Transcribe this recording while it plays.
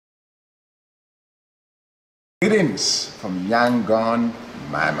Greetings from Yangon,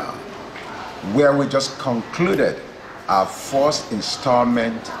 Myanmar, where we just concluded our first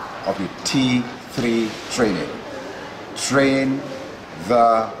installment of the T3 training. Train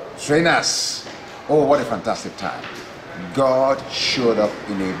the trainers. Oh, what a fantastic time. God showed up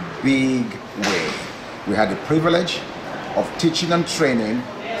in a big way. We had the privilege of teaching and training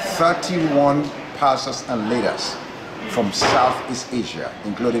 31 pastors and leaders from Southeast Asia,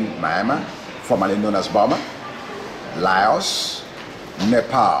 including Myanmar, formerly known as Burma, Laos,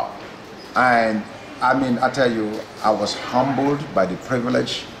 Nepal. And I mean, I tell you, I was humbled by the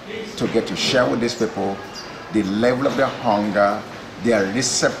privilege to get to share with these people the level of their hunger, their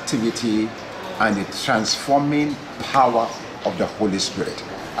receptivity, and the transforming power of the Holy Spirit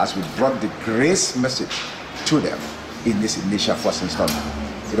as we brought the grace message to them in this initial first installment.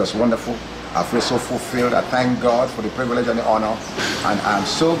 It was wonderful. I feel so fulfilled. I thank God for the privilege and the honor. And I'm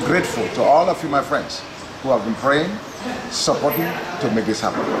so grateful to all of you, my friends, who have been praying, supporting to make this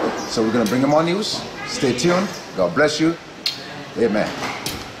happen. So we're going to bring you more news. Stay tuned. God bless you. Amen.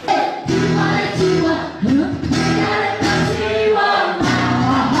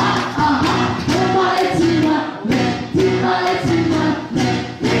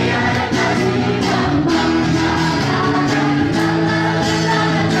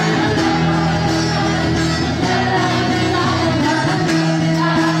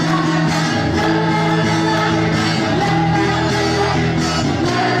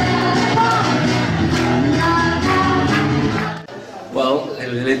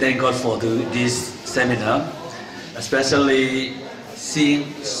 Thank God for this seminar, especially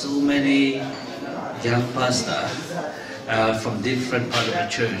seeing so many young pastors from different parts of the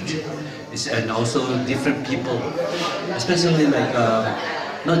church, and also different people, especially like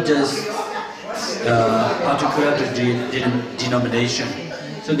not just particular denomination.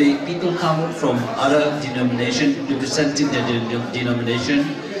 So the people come from other denominations, representing their denomination,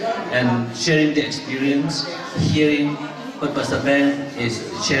 and sharing the experience, hearing what Pastor Ben is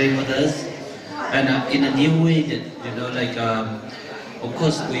sharing with us, and in a new way that, of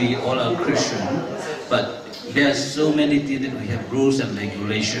course we all are Christian, but there are so many things that we have rules and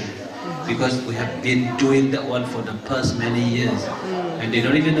regulations, because we have been doing that one for the past many years, and they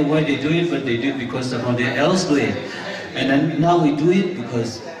don't even know why they do it, but they do it because somebody else do it, and then now we do it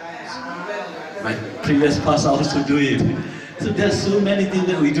because my previous pastor also do it. So there's so many things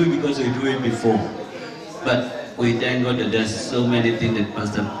that we do because we do it before, but we thank God that there's so many things that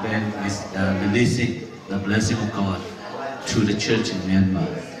Pastor Ben is releasing the blessing of God to the church in Myanmar.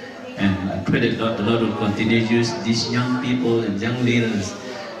 And I pray that the Lord will continue to use these young people and young leaders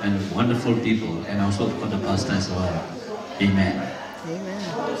and wonderful people, and also for the pastor as well. Amen.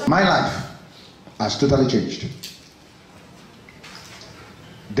 Amen. My life has totally changed.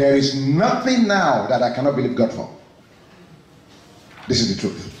 There is nothing now that I cannot believe God for. This is the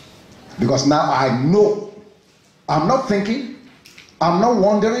truth. Because now I know. I'm not thinking, I'm not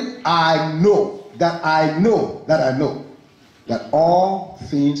wondering, I know that all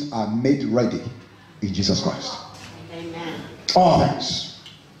things are made ready in Jesus Christ. Amen. All things.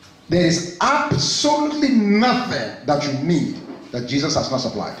 There is absolutely nothing that you need that Jesus has not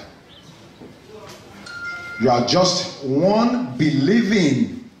supplied. You are just one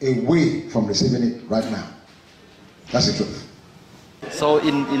believing away from receiving it right now. That's the truth. So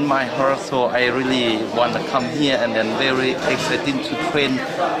in my heart, so I really want to come here, and then very excited to train,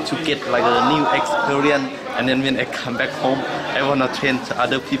 to get like a new experience, and then when I come back home, I want to train to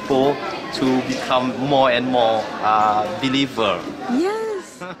other people to become more and more believer.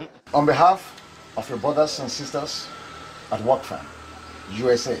 Yes. On behalf of your brothers and sisters at Bootcamp,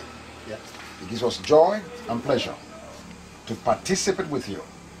 USA, it gives us joy and pleasure to participate with you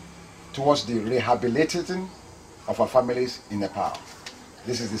towards the rehabilitating of our families in Nepal.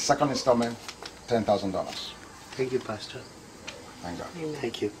 This is the second installment, $10,000. Thank you, Pastor. Thank God. Amen.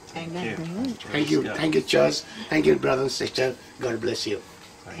 Thank you. Amen. Thank you. Thank you, Church. Thank you, brother and sister. God bless you.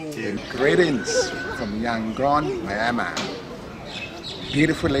 Thank you. Greetings from Yangon, Myanmar.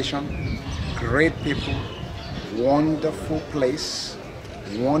 Beautiful nation, great people, wonderful place,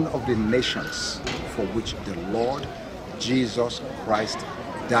 one of the nations for which the Lord Jesus Christ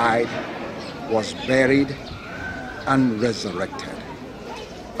died, was buried, and resurrected.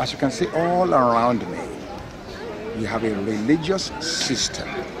 As you can see all around me, we have a religious system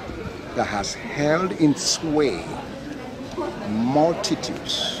that has held in sway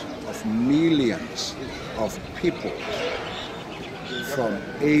multitudes of millions of people from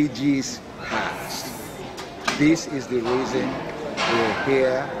ages past. This is the reason we're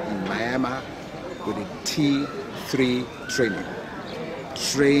here in Myanmar with the T3 training.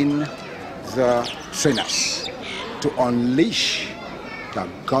 Train the trainers. to unleash the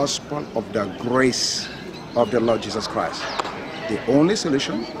gospel of the grace of the Lord Jesus Christ. The only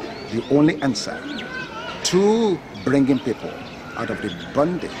solution, the only answer to bringing people out of the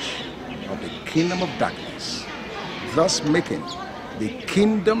bondage of the kingdom of darkness, thus making the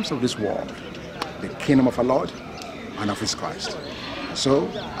kingdoms of this world the kingdom of our Lord and of His Christ. So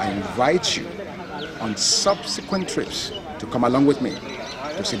I invite you on subsequent trips to come along with me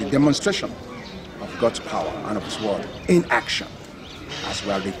to see the demonstration of God's power and of His word in action, as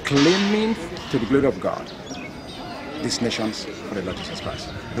well declaiming to the glory of God these nations for the Lord Jesus Christ.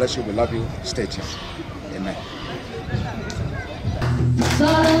 Bless you, we love you, stay tuned. Amen.